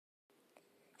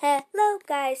Hello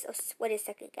guys. Oh, wait a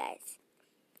second guys.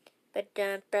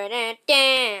 Hello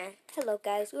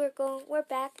guys. We're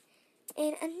back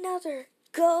in another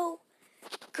Go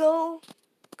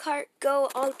Kart Go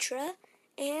Ultra,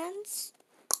 and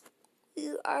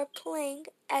we are playing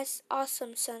as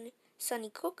awesome Sonny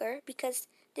Croaker because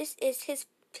this is his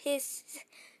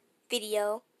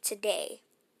video today.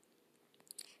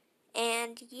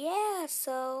 And yeah,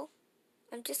 so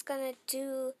I'm just gonna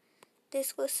do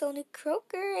this with Sonny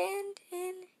Croaker, and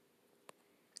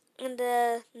in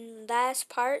the last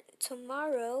part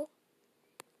tomorrow,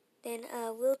 then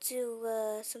we'll do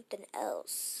something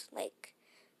else. Like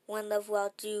one level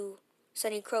I'll do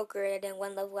Sonny Croaker, and then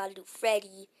one level I'll do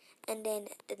Freddy, and then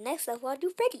the next level I'll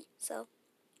do Freddy. So,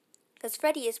 because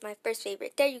Freddy is my first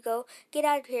favorite. There you go. Get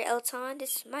out of here, Elton.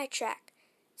 This is my track.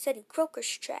 Sonny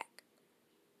Croaker's track.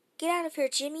 Get out of here,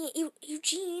 Jimmy.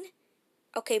 Eugene.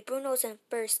 Okay, Bruno's in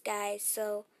first, guys.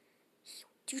 So,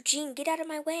 Eugene, get out of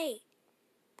my way.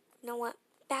 You know what?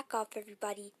 Back off,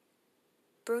 everybody.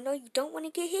 Bruno, you don't want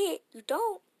to get hit. You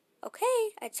don't.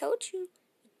 Okay, I told you.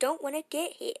 You don't want to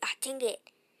get hit. Ah, dang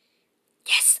it.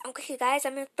 Yes, okay, guys,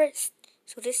 I'm in first.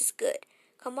 So this is good.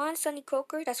 Come on, Sonny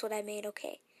Croaker. That's what I made,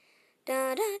 okay.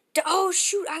 Da, da, da. Oh,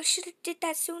 shoot, I should have did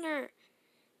that sooner.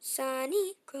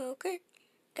 Sonny Croaker.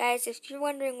 Guys, if you're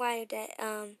wondering why the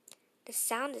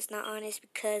sound is not on, it's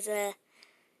because I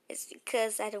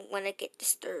don't want to get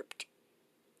disturbed.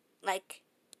 Like,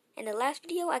 in the last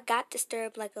video, I got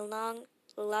disturbed like a lot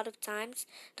of times.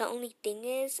 The only thing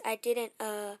is, I turned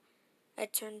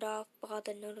off all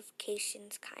the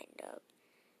notifications, kind of.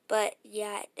 But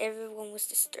yeah, everyone was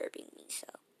disturbing me, so.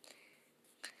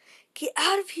 Get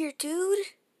out of here,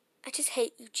 dude! I just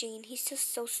hate Eugene. He's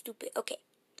just so stupid. Okay,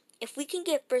 if we can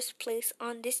get first place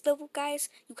on this level, guys,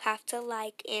 you have to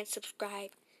like and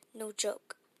subscribe. No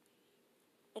joke.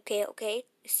 Okay.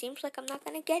 It seems like I'm not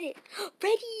gonna get it.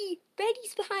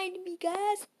 Freddy's behind me,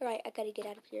 guys. Alright, I gotta get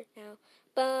out of here now.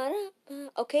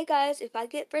 Okay, guys, if I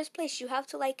get first place, you have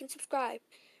to like and subscribe.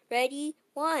 Ready?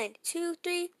 1, 2,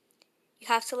 3. You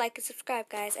have to like and subscribe,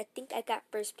 guys. I think I got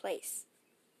first place.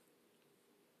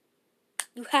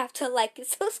 You have to like and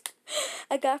subscribe.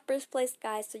 I got first place,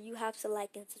 guys, so you have to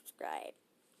like and subscribe.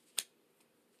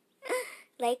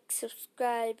 Like,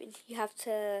 subscribe, and you have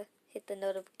to hit the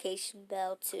notification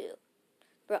bell too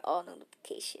for all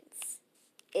notifications.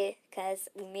 Because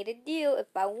we made a deal.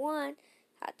 If I won,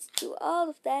 I had to do all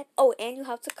of that. Oh, and you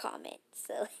have to comment.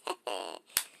 So,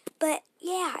 but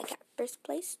yeah, I got first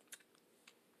place.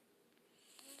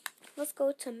 Let's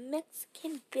go to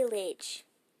Mexican Village.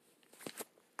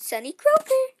 Sonny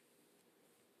Croaker.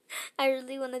 I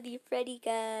really want to be Freddy,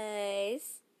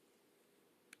 guys.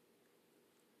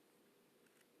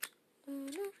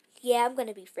 Yeah, I'm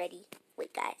gonna be Freddy.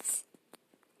 Wait, guys.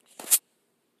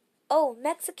 Oh,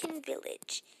 Mexican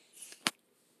Village.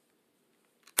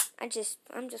 I'm just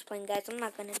playing, guys. I'm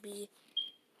gonna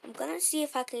see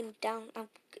if I can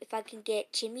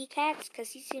get Jimmy Cats, because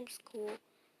he seems cool.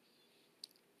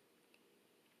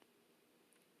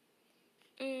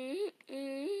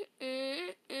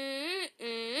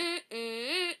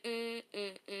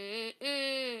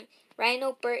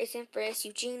 Rhino Bert is in first.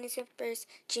 Eugene is in first.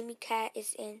 Jimmy Cat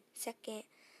is in second.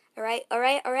 Alright.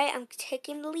 I'm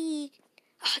taking the lead.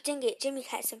 Oh, dang it. Jimmy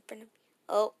Cat's in front of me.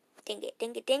 Oh, dang it.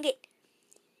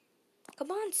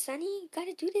 Come on, Sonny. You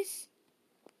gotta do this.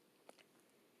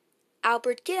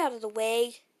 Albert, get out of the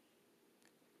way.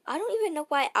 I don't even know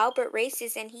why Albert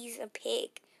races and he's a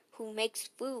pig who makes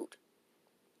food.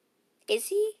 Is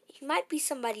he? He might be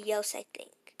somebody else, I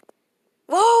think.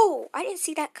 Whoa! I didn't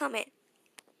see that coming.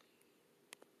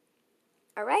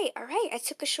 Alright. I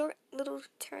took a short little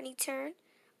turn.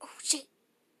 Oh, shit.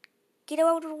 Get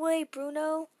out of the way,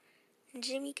 Bruno and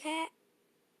Jimmy Cat.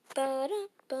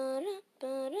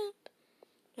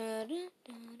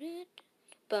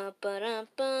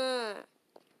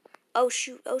 Oh,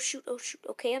 shoot.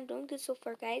 Okay, I'm doing good so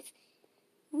far, guys.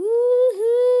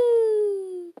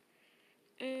 Woohoo!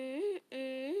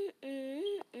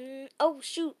 Oh,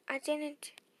 shoot. I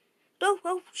didn't.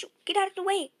 Oh, shoot. Get out of the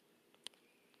way.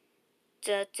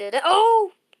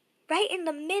 Oh! Right in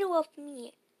the middle of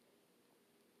me.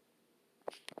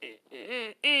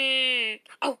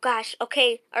 Oh, gosh.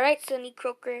 Okay. Alright, Sonny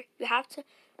Croaker. You have to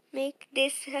make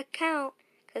this count,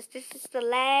 because this is the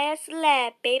last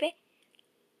lap, baby.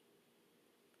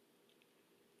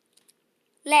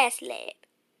 Last lap.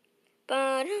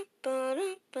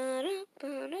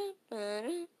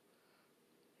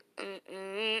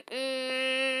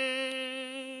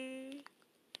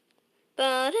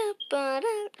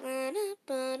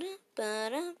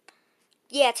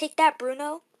 Yeah, take that,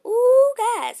 Bruno. Ooh,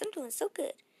 guys, I'm doing so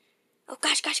good. Oh,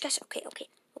 gosh.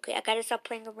 Okay, I gotta stop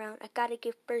playing around. I gotta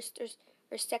get first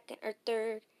or second or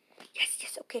third.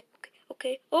 Yes, okay.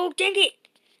 Oh, dang it.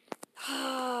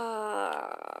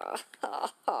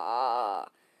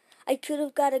 I could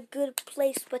have got a good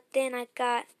place, but then I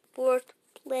got fourth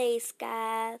place,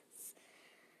 guys.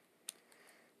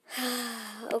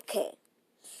 Okay.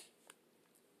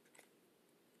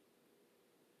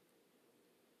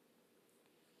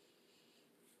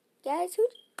 Guys, who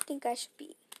do you think I should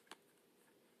be?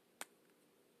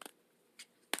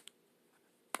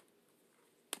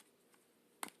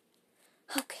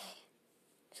 Okay.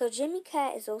 So Jimmy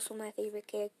Cat is also my favorite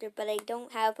character, but I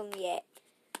don't have him yet.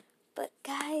 But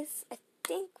guys, I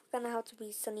think we're gonna have to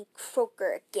be Sonny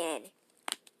Croaker again.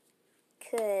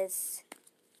 Because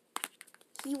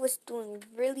he was doing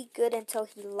really good until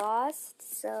he lost.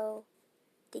 So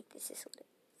I think this is what it is.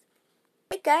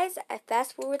 Hey guys, I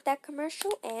fast forward that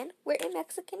commercial and we're in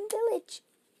Mexican Village.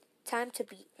 Time to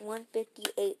beat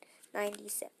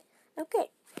 158.97. Okay,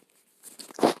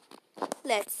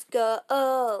 let's go.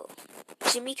 Oh,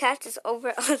 Jimmy Cat is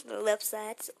over on the left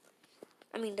side.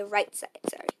 The right side,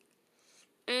 sorry.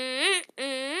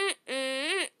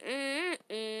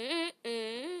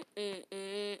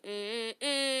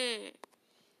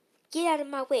 Get out of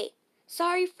my way.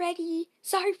 Sorry, Freddy.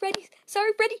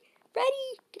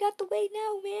 Freddy, get out the way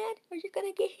now, man, or you're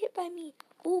gonna get hit by me.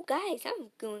 Oh, guys,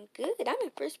 I'm doing good. I'm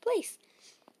in first place.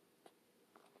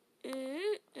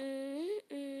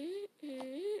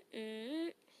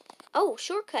 Oh,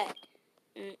 shortcut.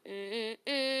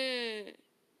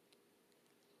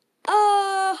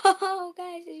 Oh,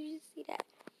 guys, did you see that?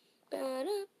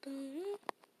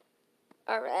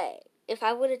 All right. If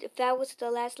that was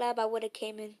the last lap, I would have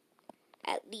came in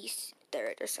at least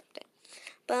third or something.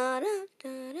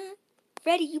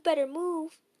 Freddy, you better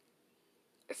move.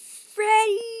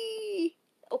 Freddy!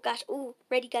 Oh gosh, ooh,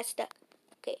 Freddy got stuck.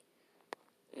 Okay.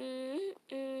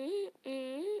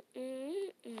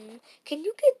 Can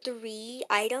you get 3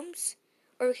 items?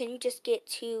 Or can you just get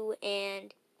 2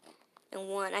 and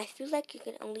 1? I feel like you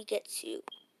can only get 2.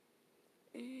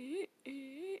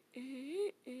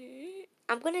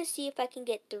 I'm gonna see if I can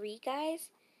get 3, guys.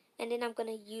 And then I'm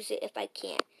gonna use it if I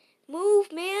can.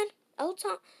 Move, man!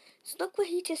 Elton, look what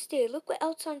he just did. Look what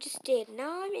Elton just did.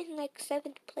 Now I'm in like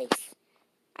 7th place.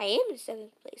 I am in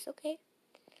 7th place, okay.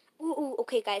 Ooh,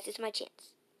 okay, guys, it's my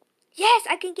chance. Yes,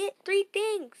 I can get 3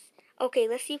 things. Okay,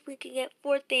 let's see if we can get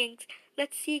 4 things.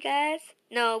 Let's see, guys.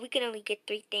 No, we can only get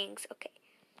 3 things. Okay.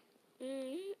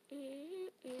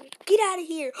 Get out of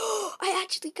here. I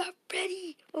actually got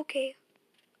ready. Okay.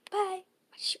 Bye.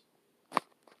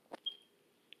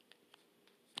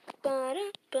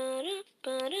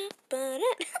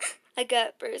 I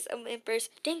got first. I'm in first.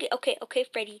 Dang it. Okay,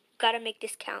 Freddy. Gotta make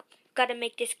this count.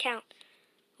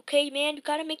 Okay, man, you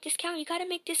gotta make this count.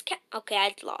 Okay,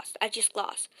 I just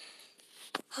lost.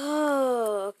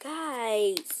 Oh,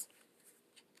 guys.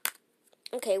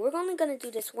 Okay, we're only gonna do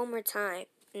this one more time.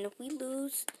 And if we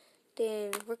lose,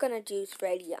 then we're gonna do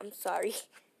Freddy. I'm sorry.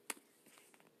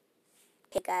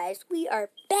 Okay, guys, we are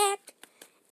back.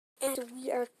 And we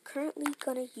are currently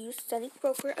gonna use Sonny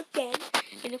Croaker again.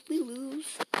 And if we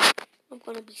lose, I'm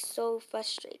gonna be so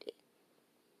frustrated.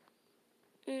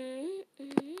 And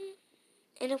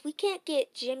if we can't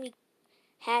get Jimmy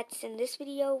hats in this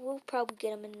video, we'll probably get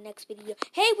them in the next video.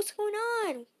 Hey, what's going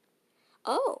on?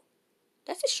 Oh,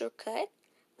 that's a shortcut.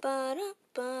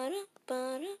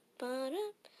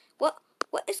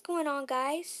 What is going on,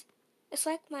 guys? It's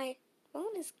like my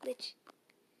phone is glitched.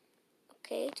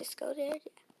 Okay, just go there.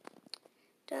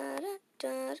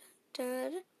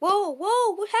 Whoa,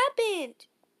 what happened?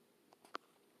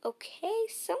 Okay,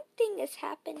 something is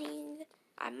happening.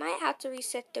 I might have to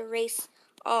reset the race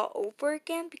all over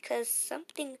again because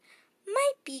something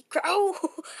might be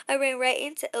I ran right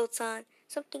into Ilton.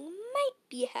 Something might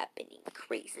be happening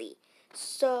crazy.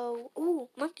 So,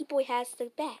 Monkey Boy has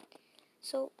the bat.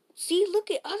 So, see, look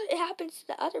at it happens to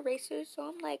the other racers. So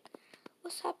I'm like,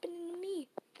 what's happening to me?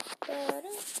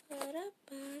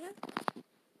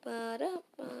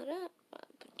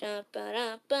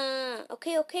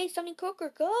 Okay, Sonny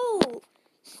Croaker, go!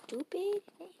 Stupid.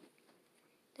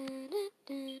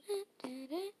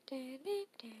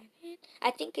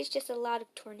 I think it's just a lot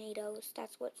of tornadoes.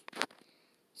 That's what.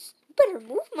 You better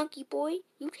move, Monkey Boy.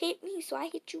 You hit me, so I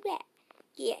hit you back.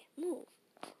 Yeah, move.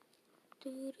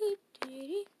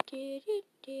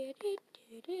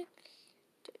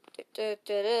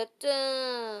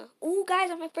 Ooh, guys,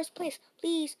 I'm in first place.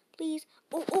 Please.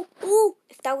 Ooh.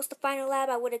 If that was the final lap,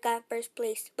 I would have gotten first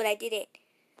place, but I didn't.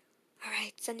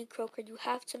 Alright, Sonny Croaker, you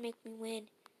have to make me win.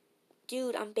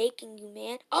 Dude, I'm baking you,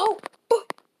 man. Oh!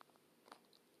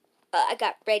 I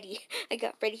got ready. I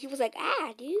got ready. He was like,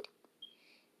 ah, dude.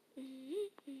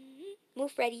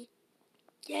 Move, Freddy.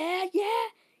 Yeah, yeah,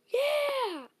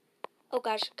 yeah. Oh,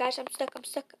 gosh, I'm stuck.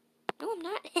 No, I'm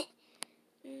not.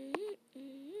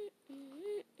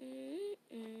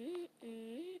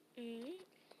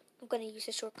 I'm going to use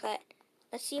a shortcut.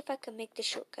 Let's see if I can make the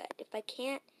shortcut. If I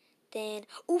can't, then...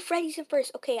 Oh, Freddy's in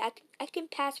first. Okay, I can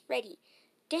pass Freddy.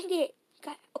 Dang it.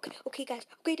 Okay, guys.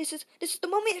 Okay, this is the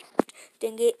moment.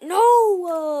 Dang it.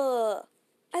 No!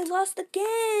 I lost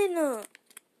again.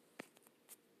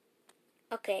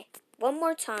 Okay, one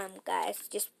more time, guys.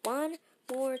 Just one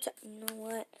more time. You know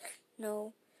what?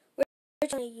 No. We're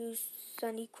going to use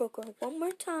Sonny Croaker one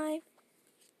more time.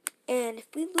 And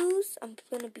if we lose, I'm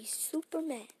going to be super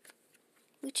mad.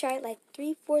 We tried like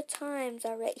 3-4 times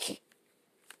already.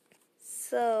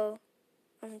 So,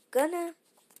 I'm gonna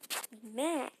be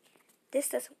mad. This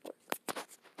doesn't work.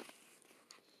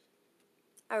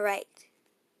 Alright.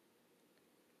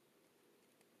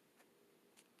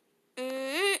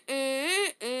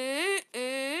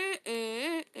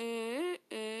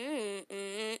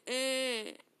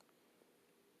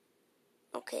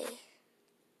 Okay.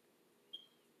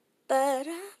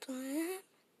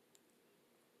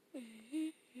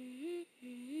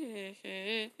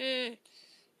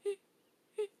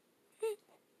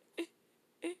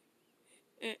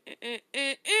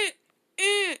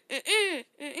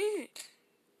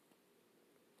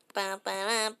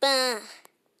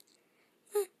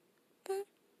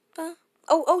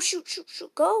 Oh, shoot.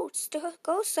 Go,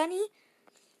 Sonny.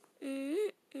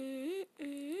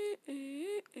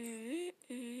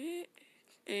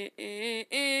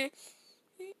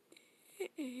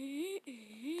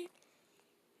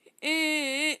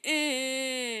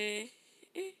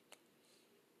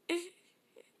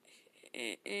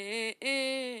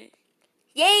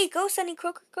 Yay, go, Sonny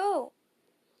Croaker, go.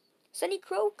 Sonny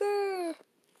Croaker.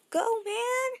 Go,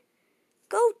 man.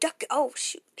 Go, duck. Oh,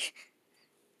 shoot.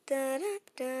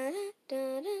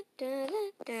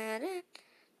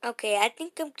 Okay, I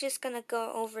think I'm just gonna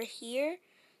go over here.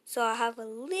 So I have a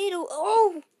little...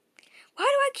 Oh! Why do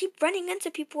I keep running into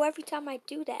people every time I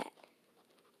do that?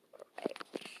 Right.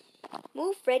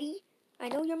 Move, Freddy. I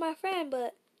know you're my friend,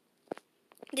 but...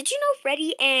 Did you know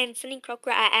Freddy and Sonny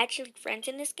Croaker are actually friends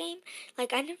in this game?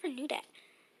 Like, I never knew that.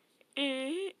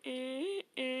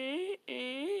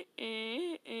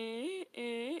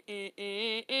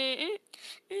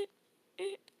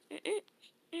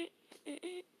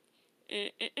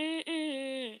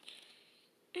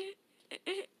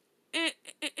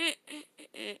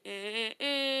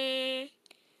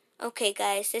 Okay,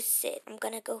 guys, this is it. I'm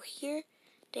gonna go here.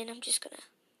 Then I'm just gonna...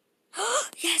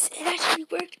 Yes, it actually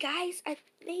worked, guys. I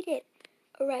made it.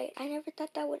 Alright, I never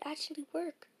thought that would actually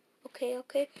work. Okay.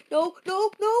 No.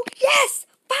 Yes!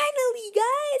 Finally,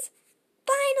 guys!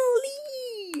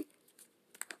 Finally!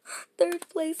 Third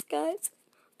place, guys.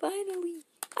 Finally.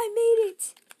 I made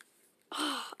it.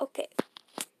 Okay.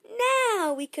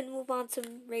 Now we can move on to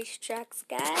racetracks,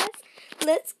 guys.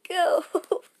 Let's go.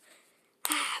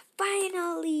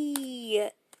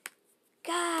 Finally.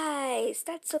 Guys,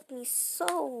 that took me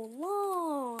so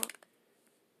long.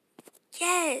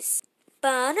 Yes.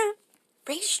 Banana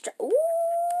racetrack. Ooh.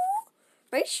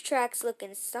 Racetrack's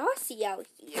looking saucy out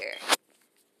here.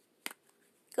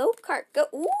 Go Kart, go.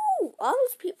 Ooh, all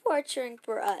those people are cheering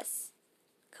for us.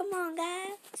 Come on,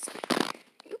 guys.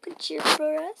 You can cheer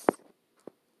for us.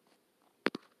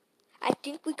 I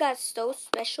think we got so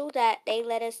special that they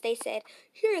said,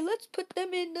 here, let's put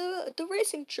them in the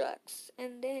racing trucks.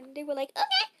 And then they were like,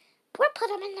 okay, we'll put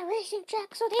them in the racing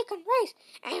truck so they can race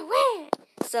and win.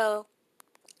 So,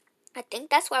 I think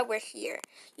that's why we're here.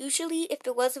 Usually, if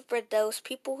it wasn't for those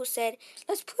people who said,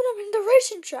 let's put them in the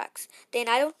racing trucks, then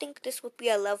I don't think this would be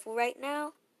a level right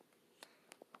now.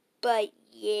 But,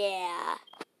 yeah.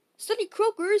 Sonny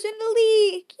Croaker is in the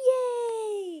league.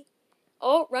 Yay!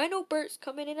 Oh, Rhino Bert's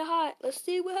coming in hot. Let's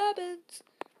see what happens.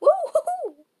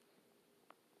 Woo-hoo-hoo!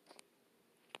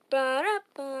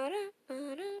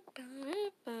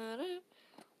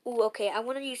 Ooh, okay, I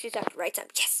want to use this at the right time.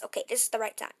 Yes, okay, this is the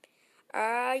right time.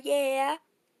 Yeah.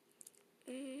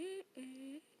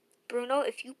 Bruno,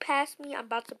 if you pass me, I'm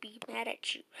about to be mad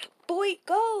at you. Boy,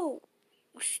 go!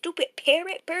 You stupid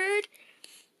parrot bird.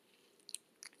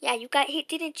 Yeah, you got hit,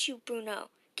 didn't you, Bruno?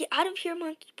 Get out of here,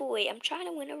 monkey boy. I'm trying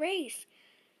to win a race.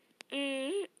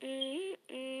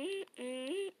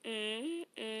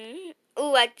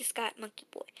 Oh, I just got monkey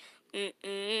boy.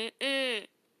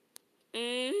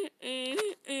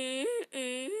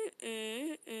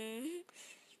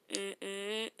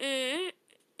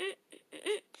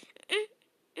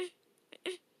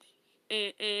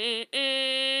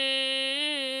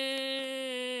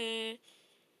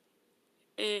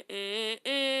 Get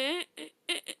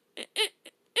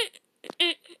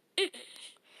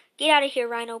out of here,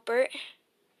 Rhino Bert.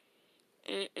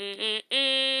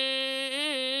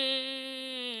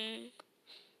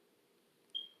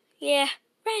 Yeah,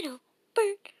 Rhino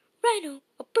Bert, Rhino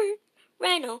Bert,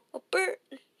 Rhino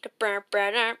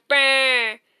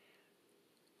Bert.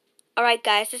 Alright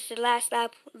guys, this is the last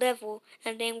level,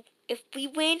 and then if we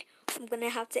win, I'm gonna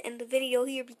have to end the video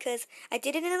here because I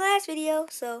did it in the last video,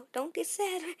 so don't get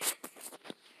sad.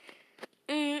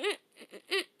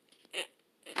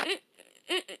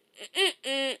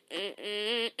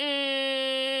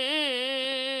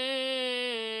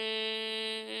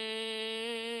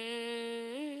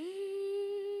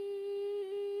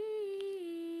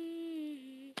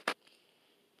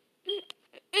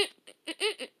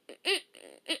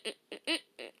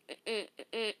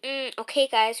 Okay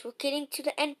guys, we're getting to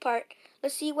the end part.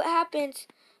 Let's see what happens.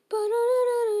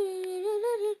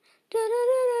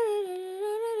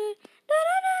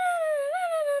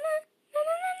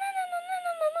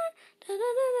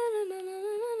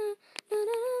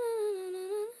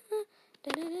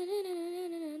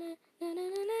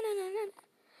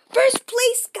 First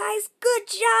place, guys. Good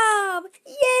job.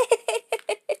 Yay.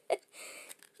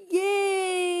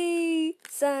 Yay.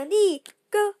 Sonny,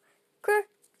 go.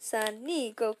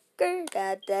 Sonny, go.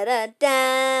 Da da da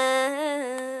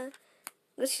da.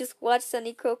 Let's just watch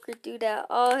Sonny Croaker do that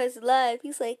all his life.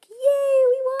 He's like, yay,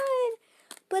 we won.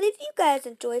 But if you guys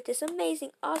enjoyed this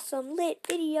amazing, awesome, lit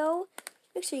video,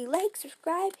 make sure you like,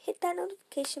 subscribe, hit that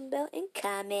notification bell, and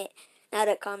comment. Now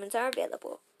that comments are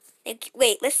available. And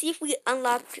wait, let's see if we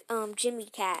unlock Jimmy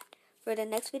Cat for the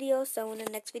next video. So in the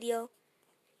next video,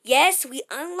 yes, we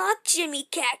unlocked Jimmy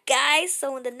Cat, guys.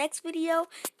 So in the next video,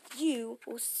 you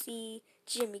will see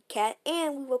Jimmy Cat,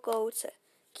 and we will go to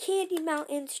Candy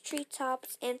Mountains,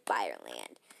 Treetops, and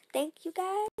Fireland. Thank you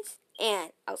guys,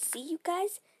 and I'll see you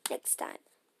guys next time.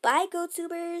 Bye,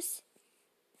 GoTubers.